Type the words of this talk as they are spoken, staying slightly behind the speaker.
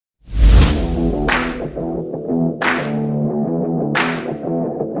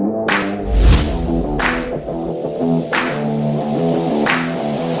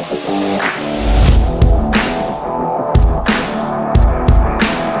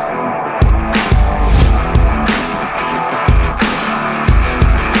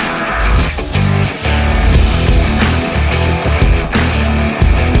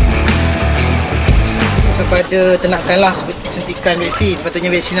kita ternakan lah, suntikan vaksin.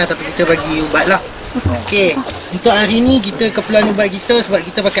 Patutnya vaksin lah, tapi kita bagi ubat lah. Okey, untuk hari ni kita keperluan ubat kita sebab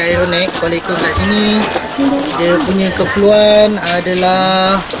kita pakai aeroneck. Kalau ikut kat sini, dia punya keperluan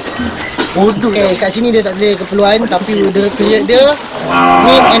adalah kat sini dia tak ada keperluan, tapi dia period dia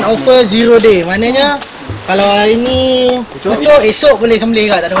mean and offer 0 day. Maknanya kalau hari ni pucuk, esok boleh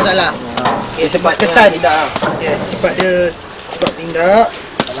sembelih kat, tak ada masalah. Cepat kesan. Cepat dia, cepat tindak.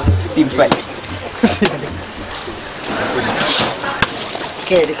 Timpat.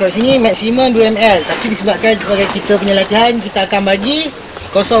 Okey, dekat sini maksimum 2 ml, tapi disebabkan sebagai kita punya latihan, kita akan bagi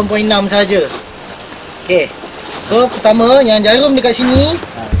 0.6 saja. Okey. So pertama, yang jarum dekat sini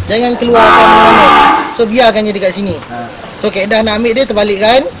jangan keluarkan mana-mana. So biarkan je dekat sini. So kaedah nak ambil dia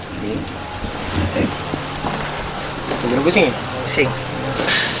terbalikkan. Kena pusing. Pusing.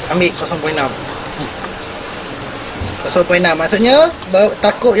 Ambil 0.6. 0.6 maksudnya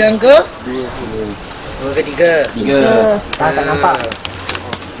takut yang ke 2 ke 3. 3. Tak nampak.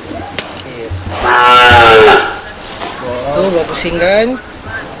 Tu bawa pusingkan.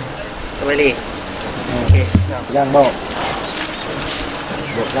 Terbalik. Okey. Pegang bawa.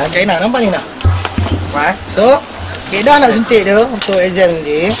 Macam nak nampak ni nak. So, kaedah nak suntik dia untuk exam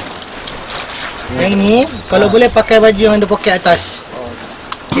ni. Yang ni kalau boleh pakai baju yang ada poket atas.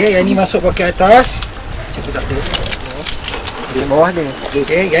 Okey, yang ni masuk poket atas. Cikgu tak ada. Di bawah dia.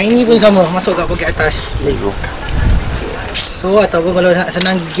 Okey, yang ini pun sama, masuk kat poket atas. So, ataupun kalau nak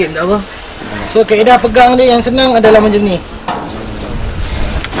senang gigit tak apa. So, kaedah pegang dia yang senang adalah macam ni.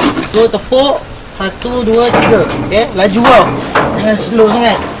 So, tepuk 1, 2, 3. Okey, laju tau. Jangan slow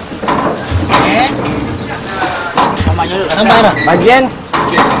sangat. Okey. Nampak tak? Bagian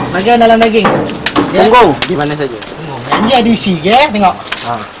Bagian dalam daging. punggung di mana saja. Yang ni ada isi, okey? Tengok.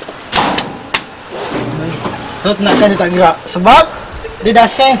 So, tenakan dia tak gerak. Sebab dia dah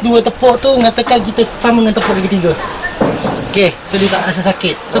sense 2 tepuk tu mengatakan kita sama dengan tepuk yang ketiga. Okey, so dia tak rasa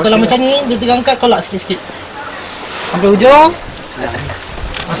sakit. So, kalau macam ni, dia terangkat, tolak sikit-sikit. Sampai ujung.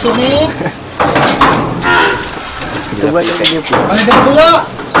 Masuk ni. Kita buat dia pun. Kalau dia bergerak,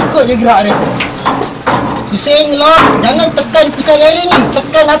 ikut je gerak dia. Pusing, lock. Jangan tekan pecah lele ni.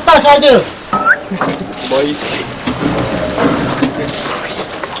 Tekan atas saja. Boy.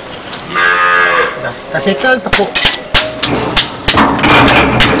 Dah settle, tepuk.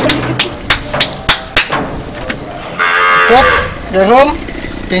 Tutup, jarum,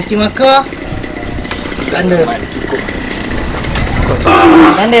 tensi marker, tanda.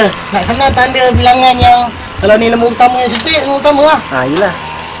 Tanda, nak senang tanda bilangan yang kalau ni lembu utama yang suntik, lembu utama lah. Yelah.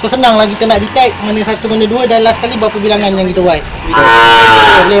 So senang lah kita nak detect mana 1, mana 2 dan last kali berapa bilangan yang kita buat.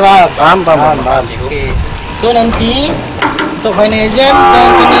 Boleh faham? Faham. Okay. So nanti untuk final exam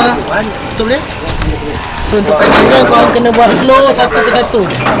korang kena betul boleh? So untuk final exam korang kena buat flow satu persatu.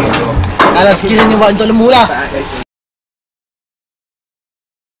 Kalau sekiranya buat untuk lembu lah.